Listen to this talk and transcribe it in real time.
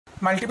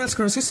Multiple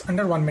sclerosis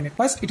under 1 minute.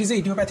 First, it is a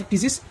idiopathic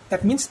disease.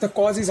 That means the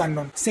cause is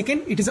unknown.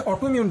 Second, it is an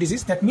autoimmune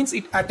disease. That means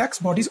it attacks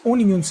body's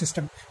own immune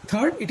system.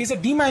 Third, it is a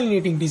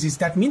demyelinating disease.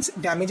 That means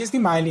damages the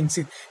myelin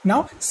sheath.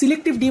 Now,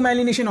 selective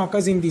demyelination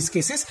occurs in these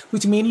cases,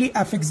 which mainly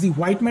affects the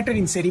white matter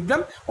in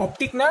cerebrum,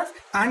 optic nerve,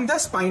 and the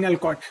spinal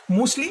cord.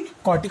 Mostly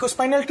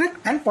corticospinal tract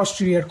and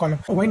posterior column.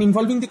 When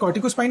involving the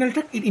corticospinal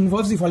tract, it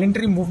involves the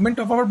voluntary movement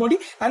of our body,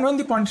 and when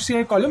the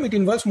posterior column, it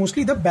involves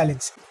mostly the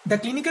balance. The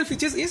clinical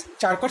features is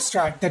Charcot's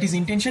triad, that is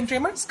intention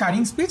tremor,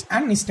 scarring speech,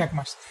 and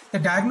nystagmus. The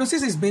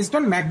diagnosis is based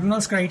on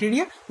McDonald's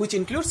criteria, which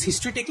includes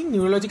history taking,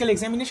 neurological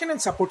examination, and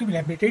supportive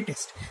laboratory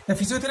test. The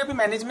physiotherapy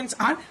managements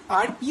are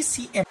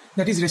RPCM,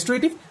 that is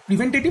restorative,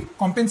 preventative,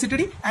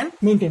 compensatory, and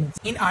maintenance.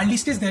 In early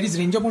stage, there is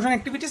range of motion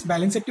activities,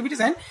 balance activities,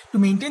 and to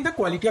maintain the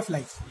quality of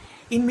life.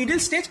 In middle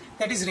stage,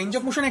 that is range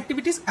of motion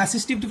activities,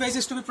 assistive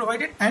devices to be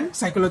provided, and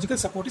psychological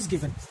support is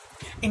given.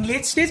 In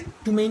late stage,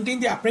 to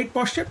maintain the upright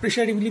posture,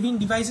 pressure relieving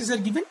devices are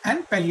given,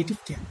 and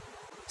palliative care.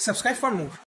 Subscribe for more.